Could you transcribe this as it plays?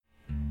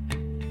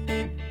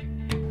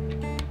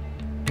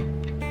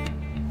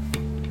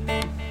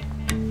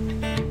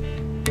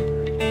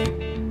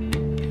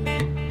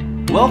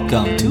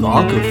Welcome to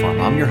OncoPharm.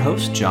 I'm your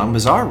host, John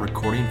Bazar,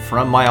 recording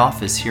from my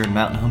office here in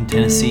Mountain Home,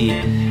 Tennessee,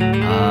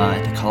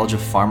 at the College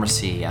of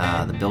Pharmacy,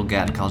 the Bill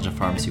Gatton College of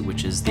Pharmacy,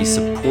 which is the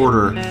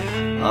supporter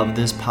of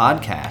this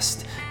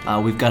podcast.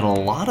 We've got a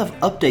lot of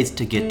updates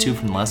to get to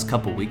from the last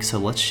couple weeks, so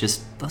let's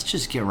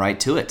just get right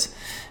to it.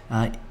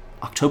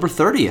 October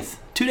 30th,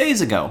 2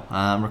 days ago.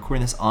 I'm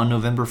recording this on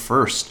November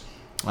 1st.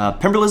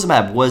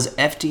 Pembrolizumab was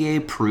FDA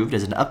approved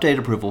as an updated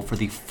approval for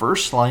the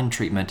first-line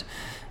treatment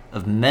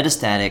of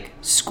metastatic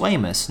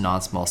squamous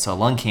non-small cell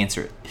lung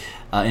cancer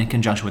in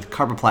conjunction with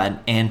carboplatin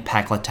and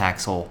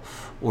paclitaxel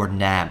or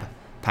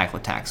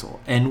nab-paclitaxel.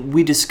 And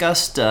we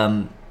discussed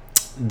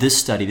this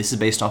study. This is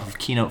based off of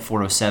Keynote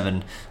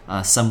 407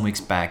 some weeks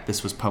back.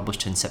 This was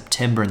published in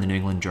September in the New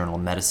England Journal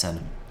of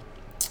Medicine.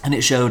 And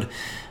it showed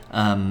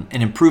an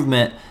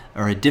improvement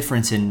or a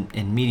difference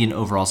in median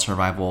overall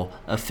survival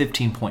of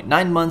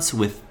 15.9 months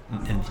with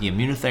the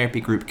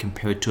immunotherapy group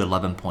compared to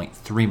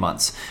 11.3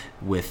 months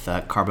with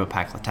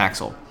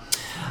carbopaclitaxel.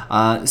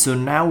 So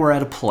now we're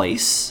at a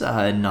place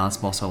in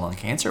non-small cell lung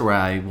cancer where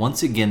I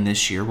once again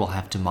this year will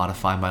have to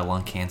modify my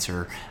lung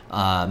cancer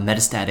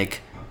metastatic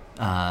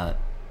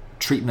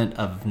treatment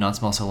of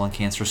non-small cell lung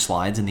cancer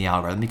slides in the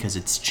algorithm because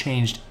it's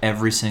changed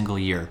every single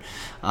year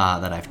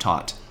that I've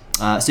taught.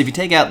 So if you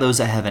take out those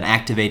that have an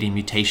activating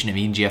mutation of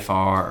EGFR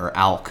or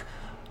ALK,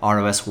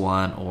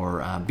 ROS1, or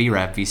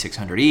BRAF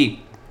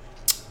V600E,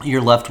 you're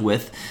left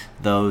with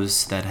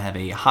those that have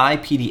a high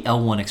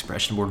PD-L1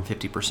 expression, more than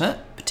 50%,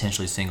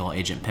 potentially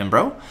single-agent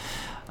Pembro.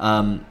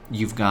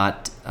 You've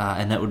got,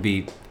 and that would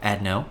be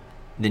adeno.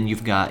 Then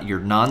you've got your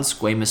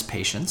non-squamous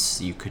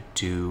patients. You could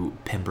do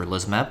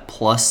pembrolizumab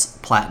plus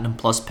platinum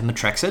plus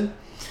pemetrexed,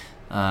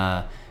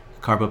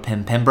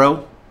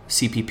 carbo-pem-pembro,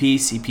 CPP,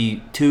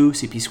 CP2,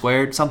 CP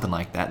squared, something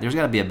like that. There's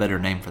got to be a better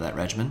name for that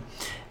regimen.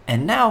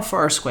 And now for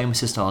our squamous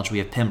histology, we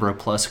have Pembro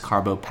plus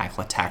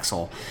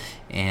carbopaclitaxel.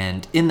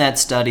 And in that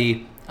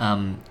study,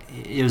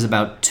 it was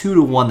about 2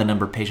 to 1 the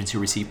number of patients who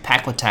received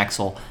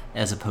paclitaxel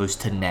as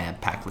opposed to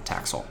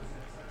nab-paclitaxel.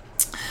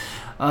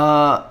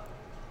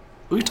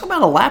 We talked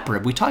about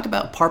olaparib. We talked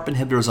about PARP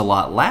inhibitors a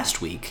lot last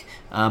week,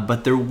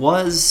 but there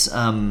was,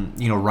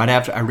 right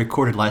after I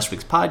recorded last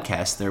week's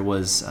podcast, there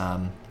was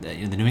the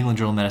New England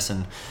Journal of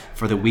Medicine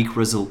for the week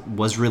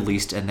was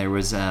released, and there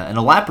was an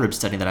olaparib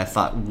study that I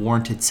thought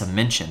warranted some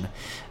mention.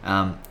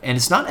 And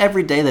it's not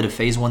every day that a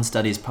phase 1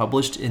 study is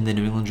published in the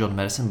New England Journal of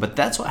Medicine, but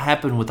that's what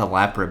happened with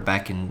olaparib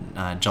back in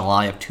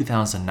July of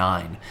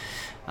 2009.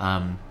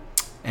 And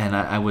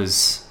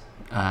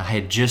I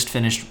had just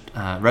finished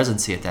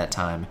residency at that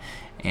time.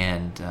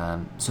 And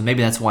so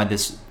maybe that's why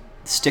this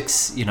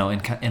sticks,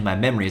 in my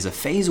memory as a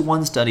phase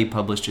 1 study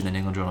published in the New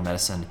England Journal of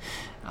Medicine.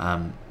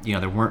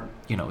 There weren't,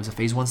 it was a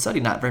phase 1 study,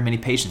 not very many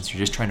patients. You're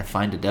just trying to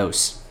find a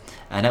dose.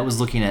 And that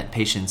was looking at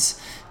patients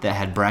that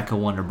had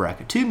BRCA1 or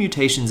BRCA2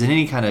 mutations in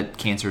any kind of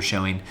cancer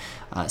showing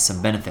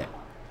some benefit.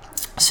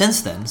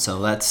 Since then, so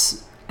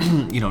that's,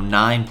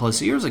 9 plus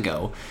years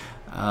ago,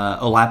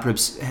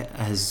 olaparib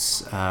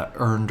has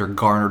earned or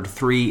garnered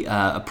 3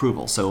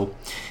 approvals. So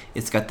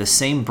it's got the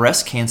same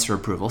breast cancer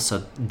approval,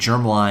 so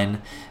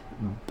germline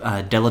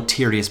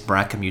deleterious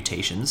BRCA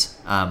mutations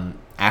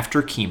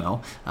after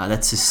chemo.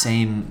 That's the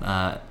same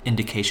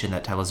indication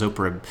that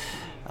talazoparib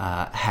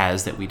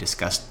has that we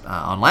discussed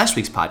on last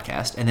week's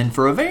podcast. And then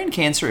for ovarian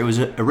cancer, it was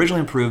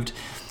originally approved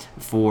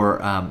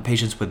for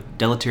patients with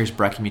deleterious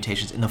BRCA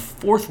mutations in the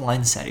 4th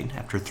line setting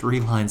after 3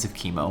 lines of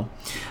chemo,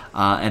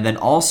 and then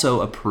also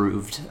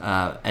approved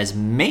as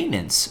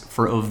maintenance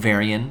for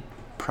ovarian,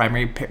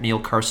 primary peritoneal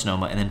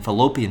carcinoma, and then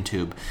fallopian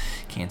tube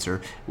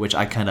cancer, which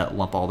I kind of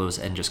lump all those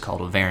and just called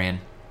ovarian.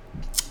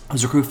 It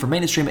was approved for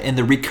maintenance treatment in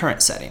the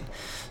recurrent setting.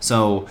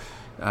 So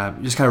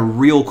just kind of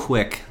real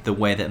quick, the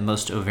way that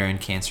most ovarian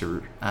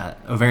cancers,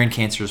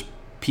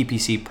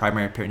 PPC,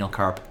 primary peritoneal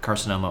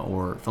carcinoma,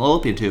 or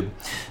fallopian tube,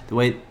 the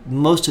way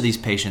most of these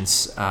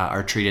patients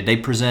are treated, they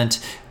present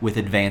with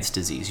advanced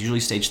disease, usually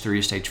stage 3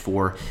 or stage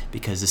 4,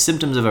 because the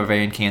symptoms of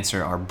ovarian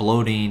cancer are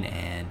bloating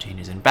and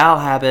changes in bowel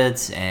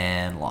habits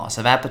and loss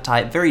of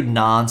appetite, very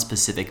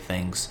non-specific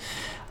things.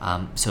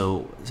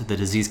 So the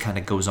disease kind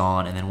of goes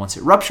on, and then once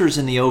it ruptures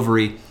in the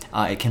ovary,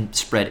 it can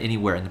spread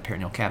anywhere in the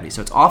peritoneal cavity.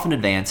 So it's often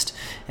advanced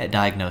at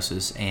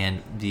diagnosis,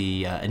 and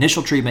the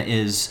initial treatment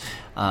is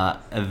a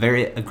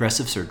very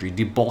aggressive surgery,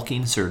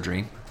 debulking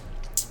surgery,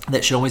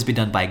 that should always be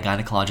done by a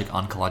gynecologic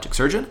oncologic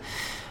surgeon,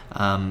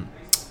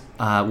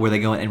 where they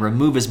go in and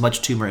remove as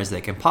much tumor as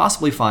they can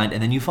possibly find,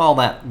 and then you follow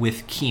that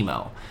with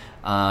chemo.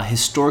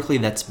 Historically,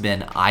 that's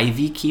been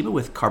IV chemo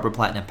with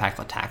carboplatin and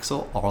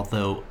paclitaxel,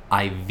 although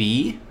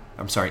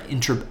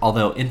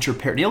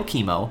intraperitoneal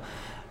chemo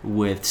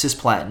with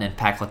cisplatin and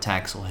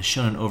paclitaxel has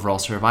shown an overall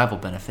survival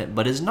benefit,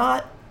 but is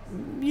not,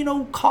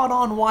 caught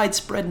on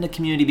widespread in the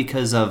community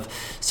because of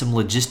some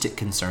logistic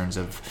concerns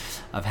of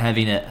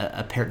having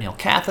a peritoneal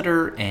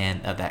catheter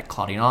and of that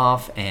clotting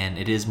off, and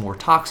it is more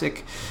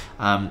toxic.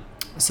 You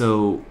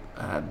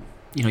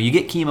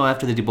get chemo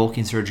after the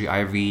debulking surgery,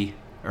 IV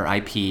or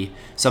IP.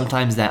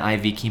 Sometimes that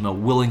IV chemo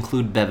will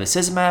include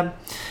bevacizumab,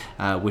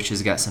 which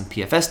has got some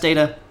PFS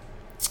data.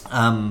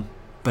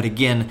 But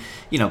again,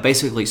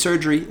 basically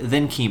surgery,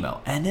 then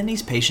chemo. And then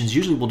these patients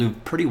usually will do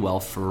pretty well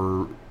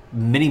for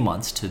many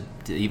months to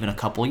even a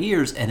couple of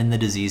years, and then the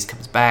disease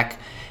comes back.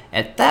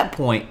 At that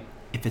point,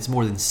 if it's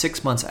more than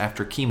 6 months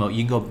after chemo, you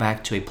can go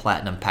back to a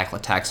platinum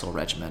paclitaxel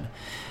regimen.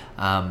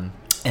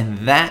 And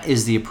that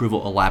is the approval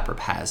olaparib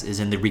has, is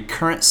in the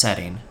recurrent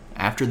setting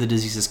after the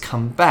disease has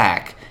come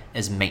back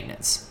as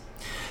maintenance.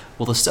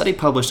 Well, the study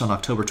published on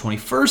October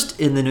 21st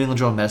in the New England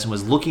Journal of Medicine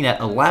was looking at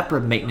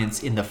olaparib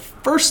maintenance in the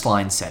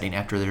first-line setting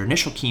after their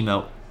initial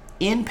chemo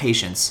in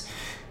patients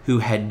who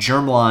had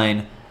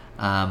germline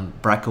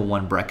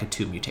BRCA1,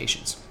 BRCA2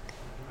 mutations.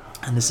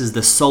 And this is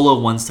the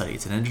SOLO-1 study.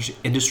 It's an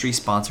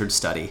industry-sponsored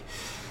study.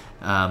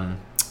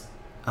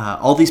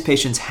 All these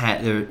patients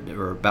there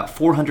were about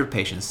 400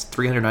 patients,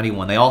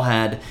 391. They all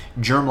had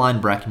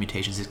germline BRCA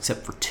mutations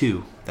except for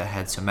 2 that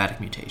had somatic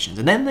mutations.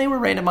 And then they were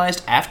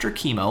randomized after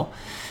chemo.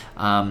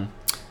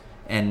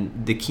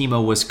 And the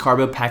chemo was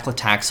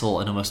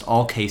carbopaclitaxel in almost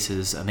all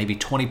cases. Maybe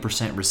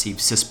 20% received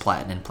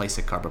cisplatin in place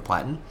of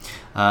carboplatin.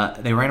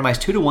 They were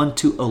randomized 2-to-1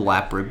 to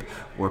olaparib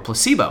or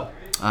placebo.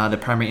 The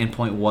primary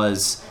endpoint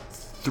was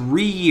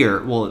 3-year,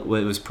 it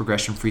was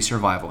progression-free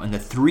survival. And the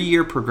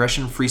 3-year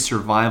progression-free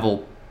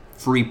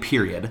survival-free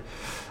period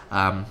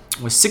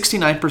was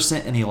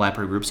 69% in the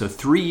olaparib group. So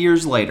 3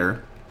 years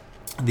later,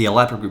 the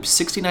olaparib group,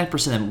 69%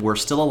 of them were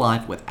still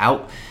alive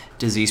without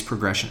disease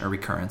progression or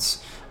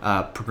recurrence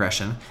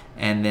progression,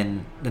 and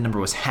then the number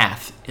was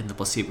half in the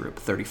placebo group,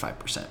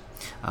 35%.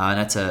 And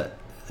that's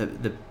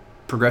the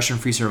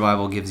progression-free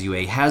survival gives you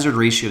a hazard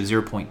ratio of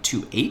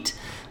 0.28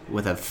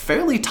 with a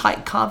fairly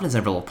tight confidence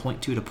interval of 0.2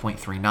 to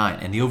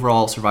 0.39, and the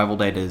overall survival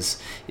data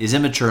is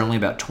immature. Only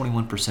about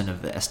 21%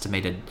 of the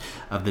estimated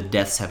of the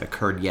deaths have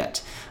occurred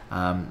yet.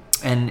 And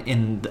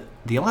in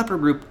the olaparib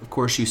group, of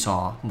course, you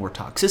saw more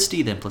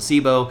toxicity than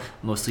placebo,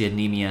 mostly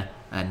anemia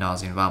and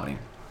nausea and vomiting.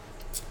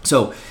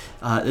 So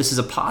this is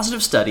a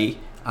positive study,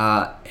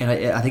 and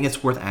I think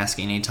it's worth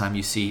asking anytime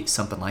you see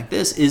something like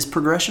this, is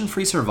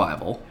progression-free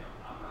survival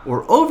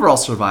or overall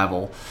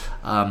survival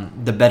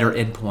the better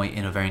endpoint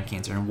in ovarian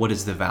cancer, and what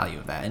is the value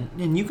of that?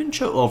 And you can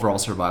show overall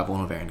survival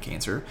in ovarian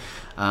cancer,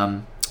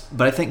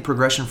 but I think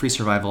progression-free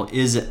survival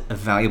is a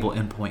valuable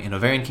endpoint in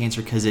ovarian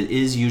cancer because it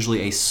is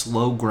usually a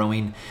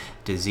slow-growing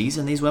disease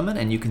in these women,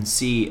 and you can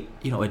see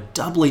a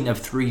doubling of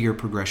 3-year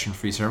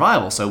progression-free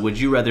survival. So would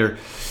you rather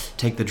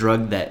take the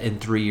drug that in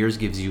 3 years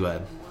gives you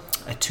a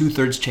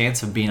 2/3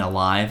 chance of being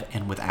alive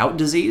and without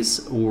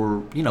disease,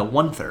 or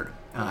 1/3?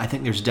 I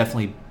think there's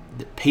definitely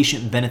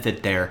patient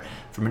benefit there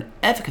from an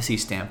efficacy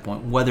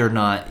standpoint, whether or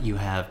not you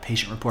have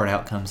patient-reported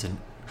outcomes and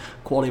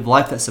quality of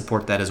life that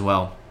support that as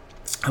well.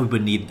 We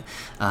would need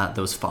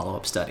those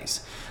follow-up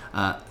studies.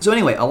 So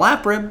anyway,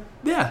 olaparib,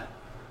 yeah.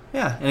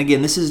 And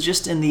again, this is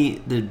just in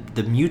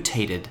the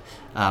mutated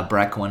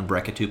BRCA1,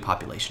 BRCA2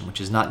 population,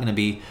 which is not going to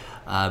be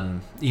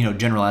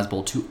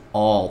generalizable to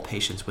all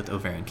patients with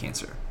ovarian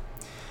cancer.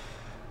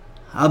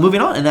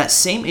 Moving on, in that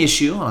same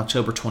issue on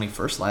October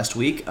 21st, last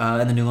week,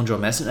 in the New England Journal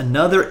of Medicine,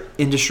 another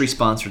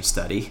industry-sponsored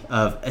study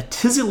of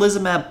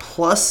atezolizumab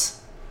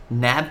plus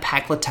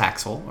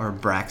nab-paclitaxel, or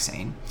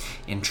Abraxane,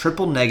 in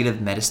triple-negative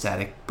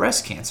metastatic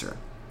breast cancer.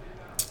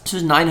 This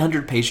is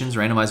 900 patients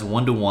randomized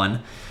 1-to-1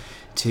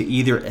 to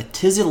either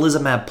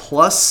atezolizumab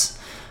plus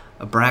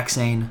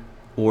Abraxane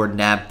or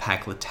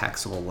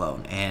nab-paclitaxel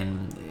alone.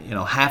 And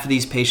half of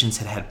these patients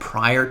had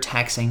prior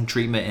taxane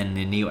treatment in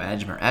the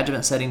neoadjuvant or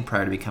adjuvant setting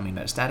prior to becoming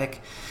metastatic.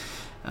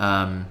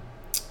 A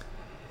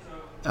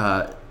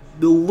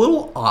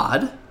little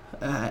odd,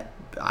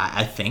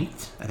 I think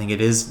it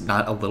is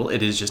not a little.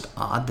 It is just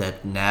odd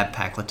that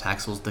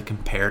nab-paclitaxel is the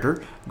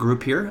comparator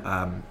group here.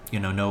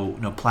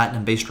 No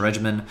platinum-based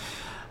regimen.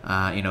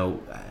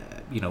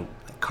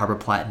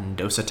 Carboplatin,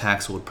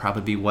 docetaxel would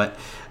probably be what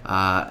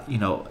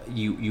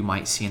you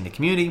might see in the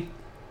community.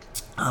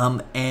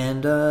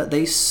 And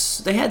they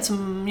had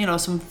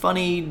some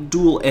funny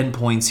dual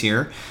endpoints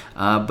here,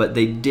 but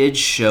they did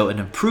show an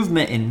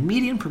improvement in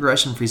median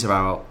progression-free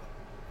survival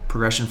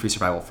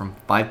from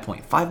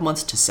 5.5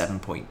 months to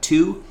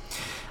 7.2.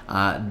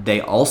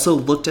 They also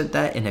looked at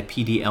that in a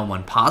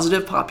PD-L1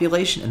 positive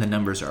population, and the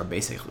numbers are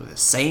basically the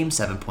same,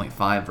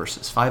 7.5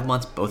 versus 5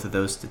 months, both of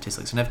those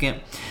statistically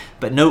significant,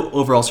 but no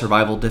overall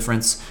survival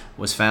difference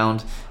was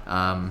found.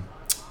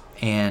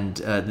 And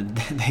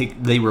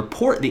they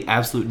report the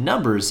absolute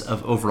numbers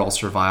of overall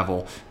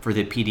survival for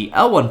the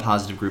PD-L1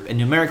 positive group, and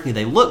numerically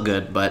they look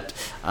good, but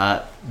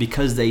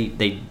because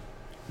they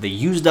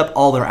used up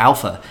all their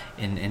alpha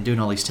in doing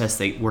all these tests,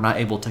 they were not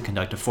able to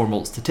conduct a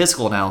formal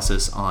statistical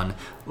analysis on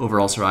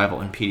overall survival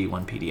in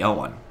PD-1,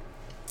 PD-L1.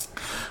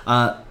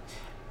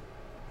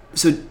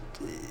 So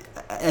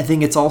I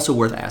think it's also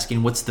worth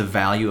asking, what's the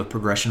value of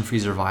progression-free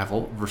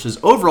survival versus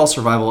overall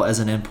survival as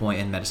an endpoint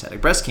in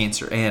metastatic breast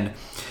cancer? And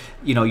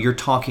you're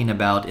talking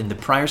about, in the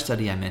prior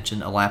study I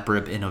mentioned,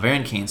 olaparib in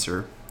ovarian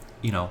cancer,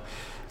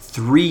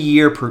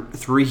 3-year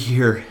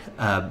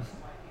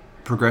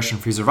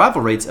progression-free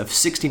survival rates of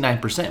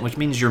 69%, which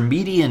means your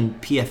median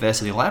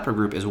PFS in the olaparib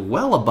group is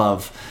well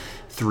above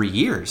 3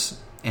 years.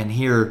 And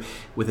here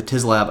with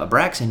atezolizumab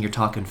Abraxane, you're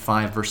talking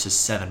 5 versus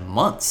 7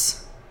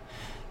 months.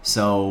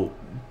 So,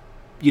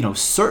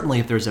 certainly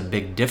if there's a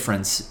big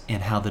difference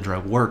in how the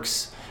drug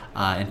works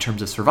in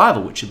terms of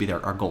survival, which should be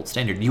our gold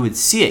standard, you would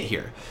see it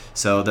here.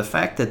 So the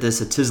fact that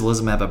this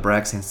atezolizumab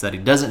Abraxane study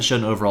doesn't show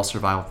an overall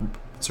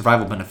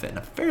survival benefit and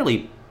a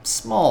fairly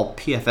small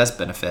PFS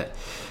benefit,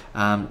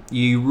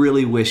 you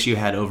really wish you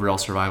had overall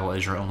survival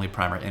as your only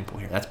primary endpoint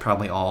here. That's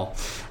probably all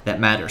that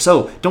matters.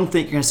 So don't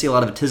think you're going to see a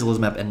lot of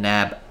atezolizumab and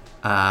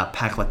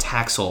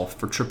nab-paclitaxel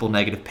for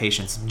triple-negative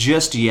patients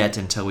just yet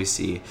until we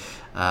see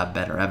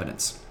better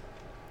evidence.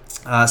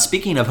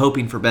 Speaking of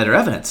hoping for better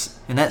evidence,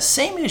 in that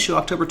same issue,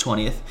 October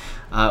 20th,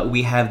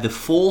 we have the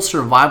full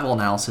survival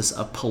analysis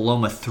of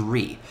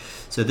PALOMA-3.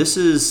 So this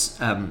is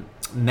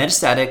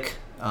metastatic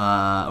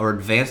or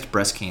advanced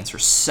breast cancer,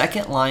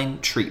 second-line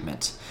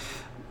treatment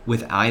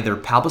with either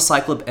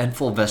palbociclib and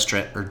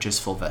fulvestrant or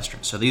just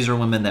fulvestrant. So these are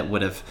women that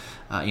would have,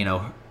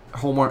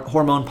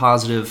 hormone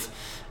positive,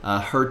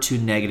 HER2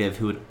 negative,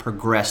 who had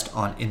progressed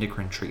on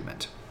endocrine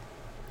treatment.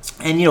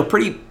 And,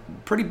 pretty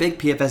big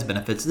PFS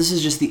benefits. This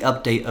is just the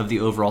update of the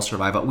overall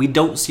survival. We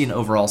don't see an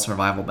overall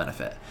survival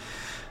benefit.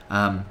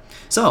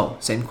 So,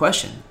 same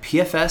question.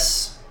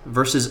 PFS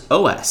versus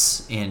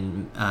OS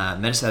in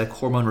metastatic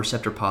hormone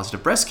receptor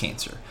positive breast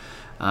cancer.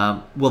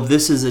 Well,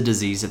 this is a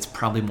disease that's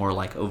probably more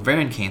like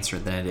ovarian cancer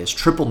than it is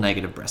triple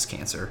negative breast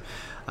cancer.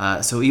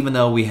 So even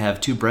though we have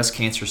 2 breast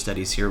cancer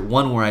studies here,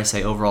 one where I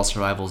say overall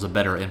survival is a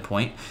better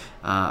endpoint,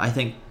 I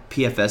think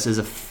PFS is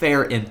a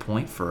fair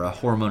endpoint for a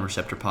hormone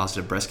receptor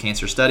positive breast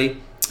cancer study,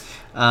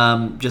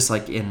 just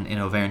like in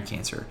ovarian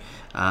cancer.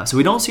 So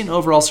we don't see an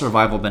overall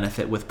survival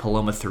benefit with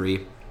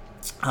PALOMA-3,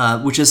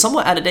 which is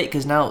somewhat out of date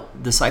because now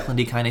the cyclin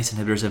D kinase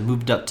inhibitors have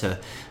moved up to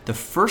the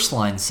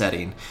first-line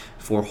setting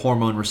for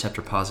hormone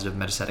receptor positive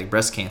metastatic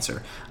breast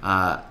cancer.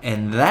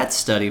 And that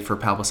study for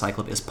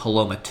palbociclib is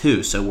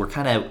PALOMA-2. So we're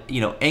kind of,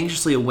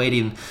 anxiously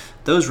awaiting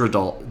those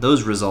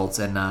results.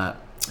 And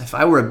if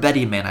I were a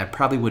betting man, I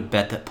probably would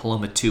bet that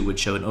PALOMA-2 would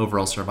show an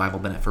overall survival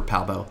benefit for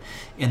palbo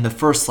in the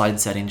first-line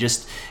setting.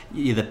 Just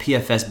the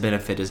PFS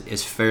benefit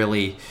is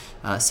fairly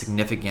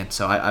significant,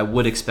 so I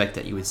would expect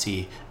that you would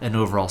see an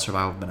overall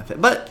survival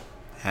benefit. But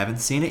haven't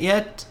seen it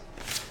yet,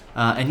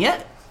 and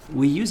yet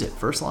we use it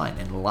first line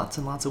in lots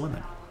and lots of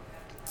women.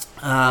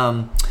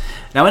 Now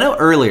I know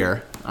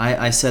earlier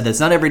I said that it's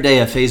not every day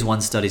a phase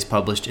 1 study is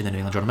published in the New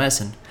England Journal of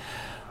Medicine,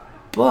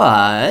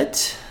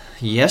 but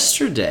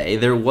yesterday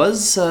there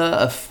was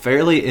a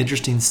fairly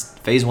interesting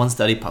phase 1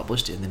 study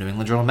published in the New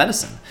England Journal of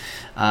Medicine,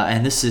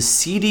 and this is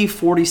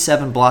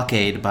CD47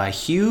 blockade by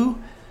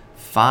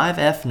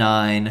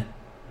HU5F9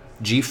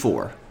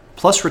 G4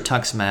 plus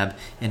rituximab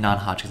in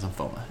non-Hodgkin's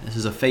lymphoma. This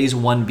is a phase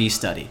 1b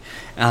study.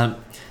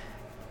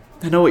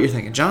 I know what you're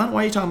thinking, John.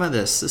 Why are you talking about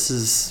this? This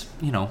is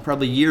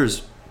probably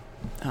years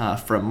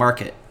from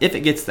market if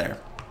it gets there.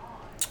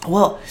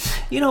 Well,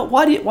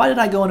 why did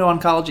I go into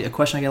oncology? A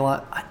question I get a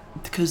lot.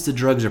 Because the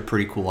drugs are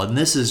pretty cool, and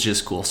this is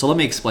just cool. So let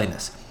me explain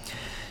this.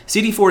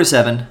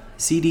 CD47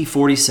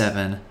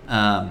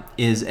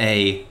 is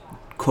a,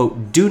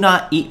 quote, do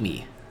not eat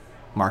me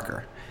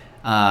marker.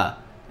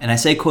 And I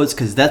say quotes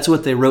because that's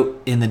what they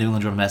wrote in the New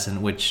England Journal of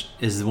Medicine, which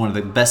is one of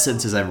the best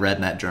sentences I've read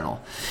in that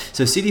journal.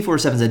 So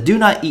CD47 is a do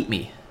not eat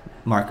me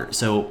marker.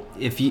 So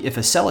if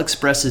a cell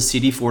expresses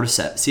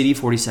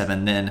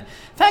CD47, then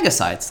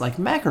phagocytes, like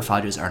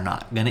macrophages, are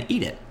not going to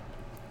eat it.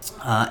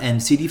 And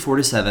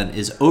CD47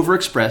 is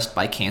overexpressed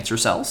by cancer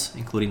cells,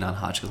 including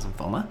non-Hodgkin's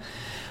lymphoma,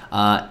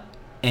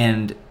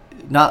 and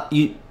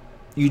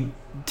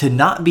to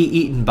not be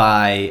eaten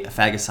by a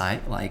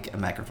phagocyte like a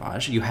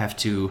macrophage, you have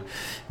to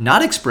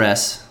not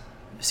express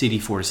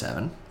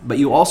CD47, but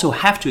you also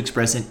have to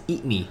express an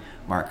eat me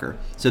marker.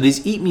 So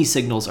these eat me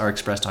signals are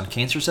expressed on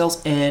cancer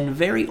cells and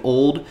very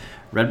old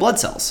red blood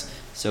cells.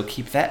 So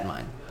keep that in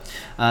mind.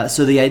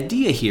 So the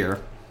idea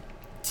here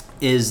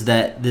is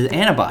that the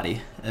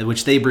antibody,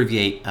 which they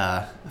abbreviate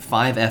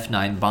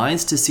 5F9,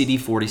 binds to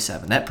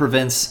CD47. That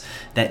prevents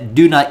that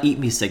do not eat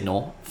me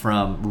signal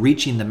from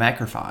reaching the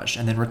macrophage.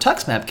 And then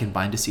rituximab can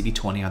bind to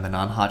CD20 on the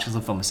non-Hodgkin's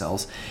lymphoma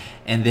cells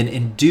and then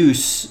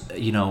induce,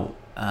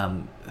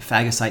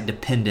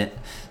 phagocyte-dependent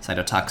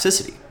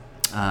cytotoxicity.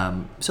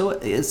 So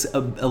it's a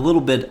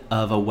little bit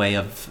of a way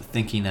of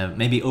thinking of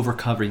maybe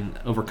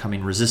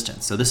overcoming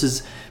resistance. So this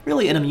is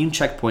really an immune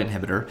checkpoint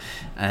inhibitor,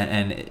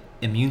 and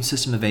immune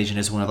system evasion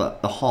is one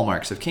of the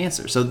hallmarks of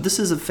cancer. So this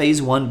is a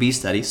phase 1b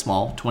study,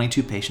 small,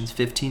 22 patients,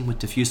 15 with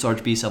diffuse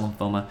large B-cell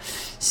lymphoma,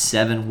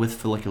 7 with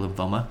follicular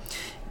lymphoma.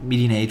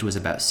 Median age was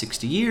about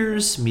 60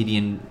 years.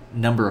 Median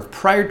number of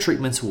prior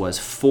treatments was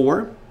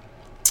 4.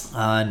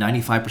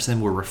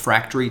 95% were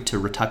refractory to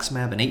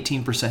rituximab, and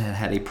 18%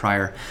 had a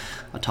prior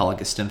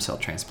autologous stem cell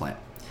transplant.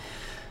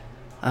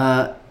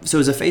 So it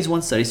was a phase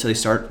 1 study, so they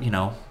start,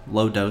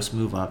 low dose,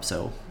 move up.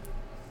 So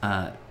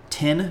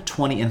 10,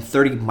 20, and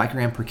 30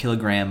 microgram per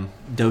kilogram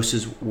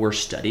doses were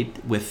studied,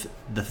 with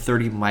the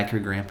 30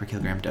 microgram per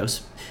kilogram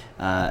dose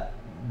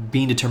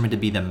being determined to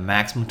be the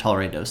maximum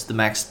tolerated dose, the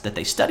max that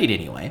they studied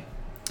anyway.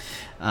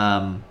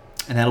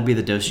 and that'll be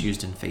the dose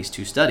used in phase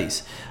 2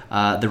 studies.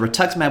 The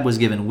rituximab was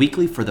given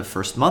weekly for the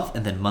first month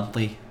and then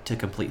monthly to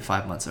complete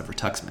 5 months of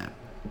rituximab.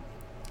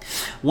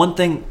 One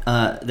thing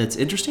that's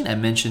interesting, I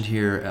mentioned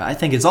here, I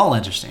think it's all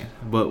interesting,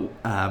 but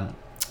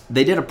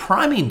they did a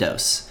priming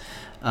dose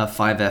of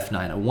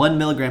 5F9, a 1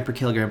 milligram per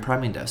kilogram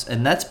priming dose,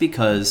 and that's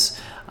because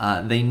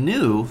they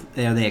knew,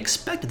 they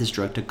expected this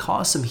drug to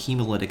cause some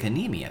hemolytic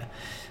anemia,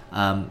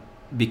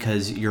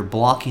 because you're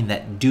blocking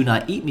that do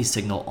not eat me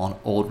signal on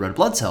old red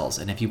blood cells.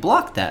 And if you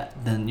block that,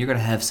 then you're going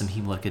to have some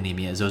hemolytic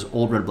anemia as those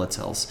old red blood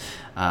cells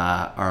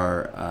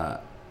are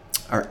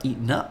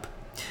eaten up.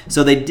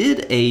 So they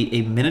did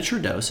a miniature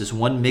dose, as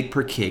 1 mg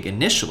per kg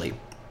initially.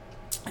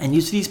 And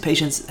these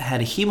patients had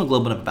a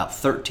hemoglobin of about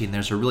 13.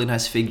 There's a really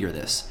nice figure of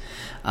this.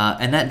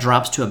 And that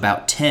drops to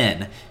about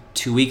 10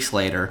 2 weeks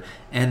later.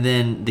 And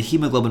then the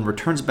hemoglobin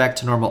returns back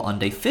to normal on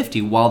day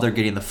 50 while they're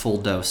getting the full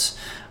dose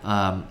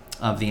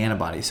of the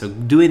antibody. So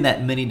doing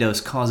that mini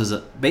dose causes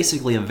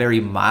basically a very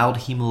mild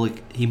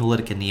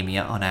hemolytic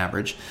anemia on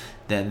average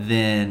that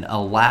then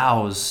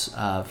allows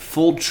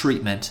full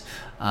treatment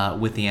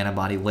with the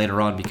antibody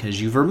later on, because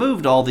you've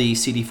removed all the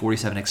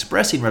CD47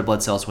 expressing red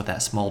blood cells with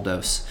that small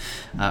dose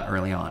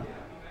early on.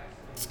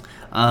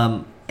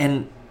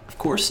 And of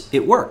course,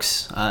 it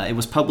works. It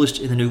was published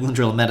in the New England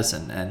Journal of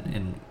Medicine,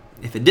 and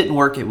if it didn't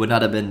work, it would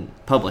not have been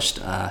published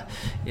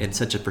in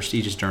such a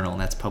prestigious journal,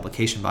 and that's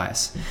publication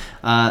bias.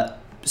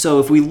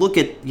 So if we look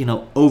at,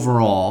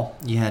 overall,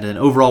 you had an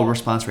overall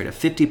response rate of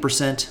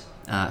 50%,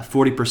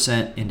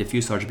 40% in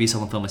diffuse large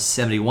B-cell lymphoma,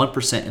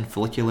 71% in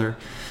follicular,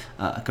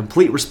 a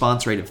complete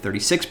response rate of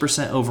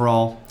 36%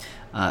 overall,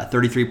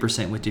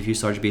 33% with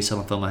diffuse large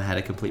B-cell lymphoma had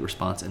a complete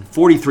response, and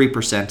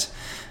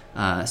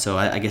 43%, so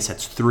I guess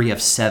that's 3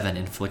 of 7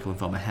 in follicular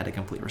lymphoma had a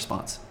complete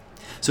response.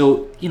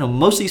 So,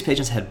 most of these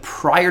patients had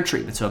prior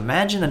treatment. So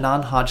imagine a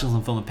non-Hodgkin's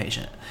lymphoma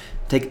patient.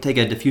 Take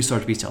a diffuse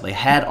large B-cell. They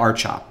had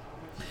R-CHOP.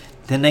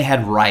 Then they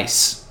had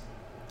RICE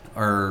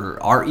or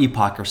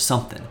R-EPOCH or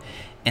something,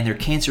 and their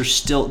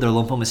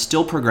lymphoma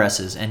still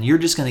progresses, and you're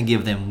just going to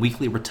give them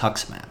weekly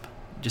rituximab,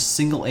 just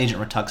single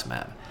agent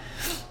rituximab.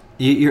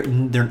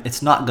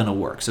 It's not going to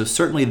work. So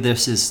certainly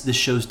this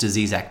shows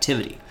disease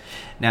activity.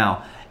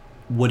 Now,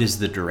 what is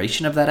the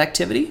duration of that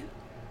activity?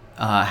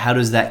 How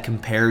does that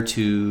compare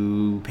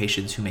to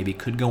patients who maybe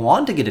could go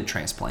on to get a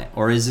transplant,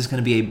 or is this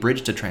going to be a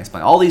bridge to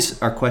transplant? All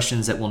these are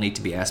questions that will need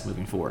to be asked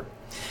moving forward.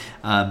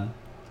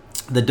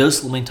 The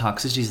dose-limiting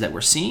toxicities that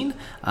we're seeing,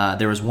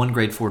 there was 1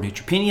 grade 4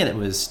 neutropenia that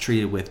was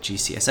treated with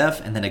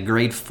G-CSF, and then a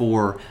grade 4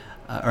 or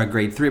a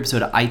grade 3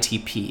 episode of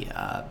ITP,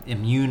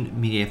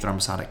 immune-mediated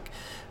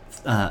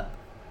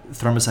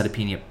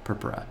thrombocytopenia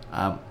purpura,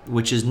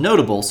 which is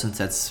notable since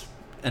that's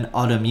an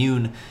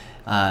autoimmune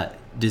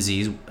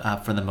disease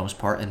for the most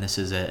part, and this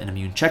is an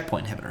immune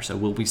checkpoint inhibitor. So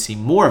will we see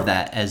more of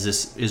that as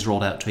this is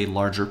rolled out to a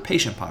larger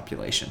patient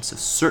population? So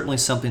certainly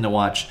something to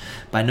watch.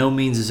 By no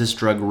means is this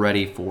drug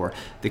ready for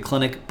the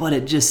clinic, but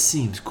it just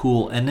seems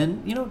cool. And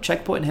then,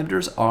 checkpoint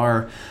inhibitors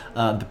are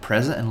the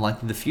present and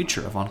likely the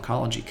future of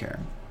oncology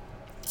care.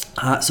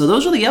 So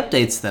those are the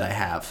updates that I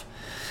have.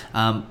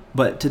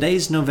 But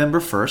today's November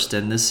 1st,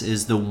 and this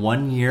is the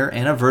 1-year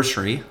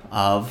anniversary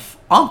of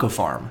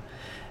OncoPharm.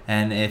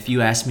 And if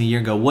you asked me a year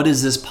ago, what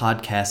is this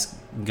podcast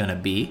going to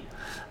be?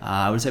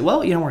 I would say,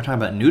 we're talking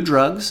about new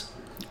drugs.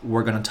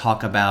 We're going to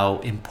talk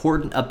about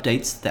important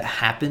updates that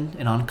happen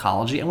in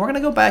oncology. And we're going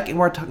to go back and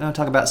we're going to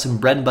talk about some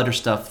bread and butter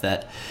stuff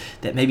that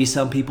maybe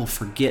some people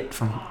forget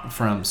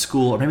from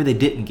school, or maybe they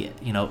didn't get.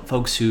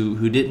 Folks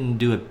who didn't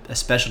do a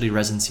specialty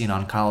residency in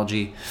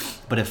oncology,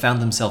 but have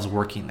found themselves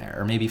working there.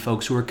 Or maybe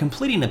folks who are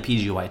completing a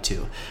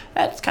PGY2.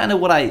 That's kind of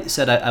what I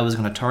said I was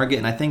going to target.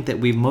 And I think that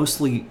we've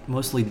mostly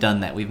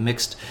done that. We've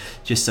mixed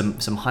just some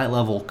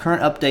high-level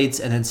current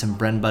updates and then some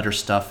bread and butter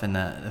stuff in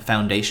the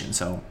foundation.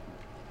 So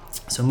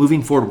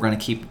moving forward, we're going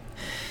to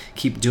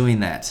keep doing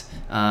that.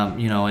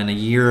 In a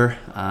year,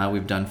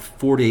 we've done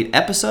 48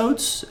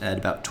 episodes at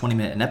about 20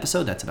 minutes an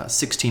episode. That's about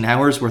 16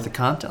 hours worth of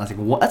content. I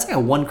think that's like a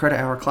 1 credit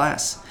hour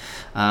class.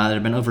 There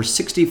have been over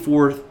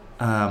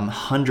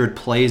 6,400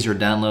 plays or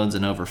downloads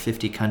in over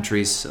 50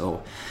 countries.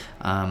 So,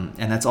 and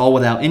that's all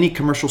without any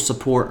commercial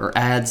support or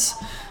ads.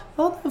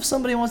 Well, if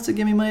somebody wants to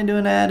give me money to do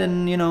an ad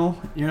and, you're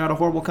not a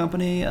horrible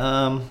company,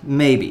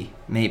 maybe.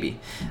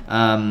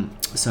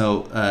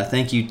 So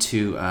thank you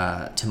to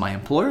my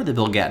employer, the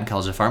Bill Gatton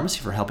College of Pharmacy,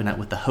 for helping out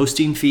with the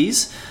hosting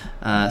fees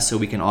so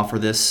we can offer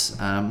this.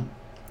 And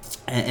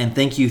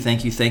thank you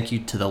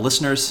to the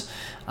listeners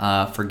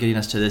for getting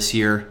us to this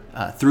year.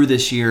 Through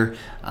this year,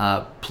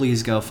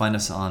 please go find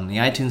us on the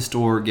iTunes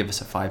store, give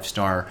us a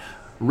 5-star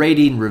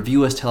rating,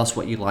 review us, tell us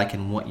what you like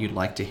and what you'd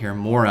like to hear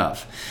more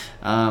of.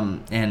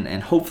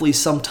 And hopefully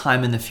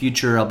sometime in the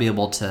future I'll be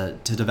able to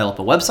develop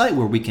a website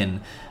where we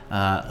can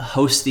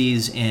host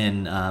these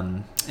in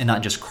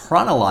not just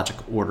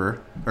chronological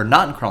order, or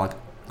not in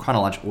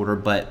chronological order,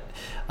 but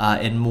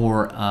in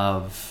more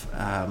of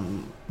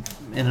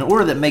in an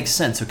order that makes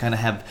sense. So kind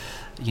of have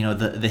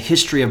the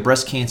history of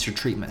breast cancer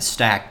treatment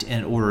stacked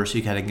in order, so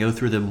you kind of go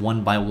through them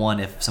one by one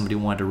if somebody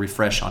wanted to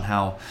refresh on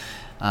how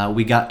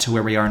we got to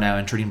where we are now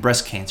in treating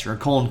breast cancer or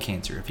colon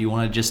cancer. If you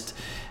want to just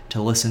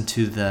to listen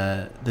to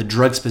the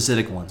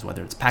drug-specific ones,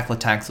 whether it's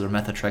paclitaxel or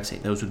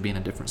methotrexate, those would be in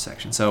a different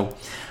section. So,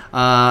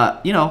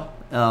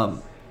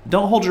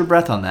 don't hold your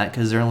breath on that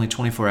because they're only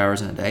 24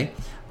 hours in a day.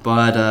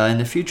 But in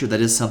the future, that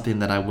is something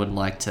that I would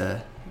like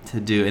to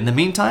do. In the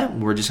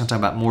meantime, we're just going to talk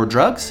about more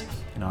drugs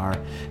in our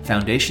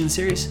Foundation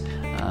series,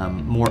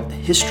 more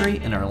history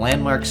in our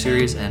Landmark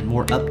series, and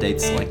more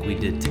updates like we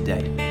did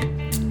today.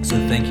 So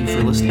thank you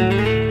for listening,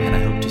 and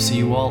I hope to see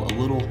you all a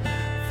little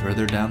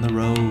further down the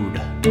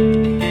road.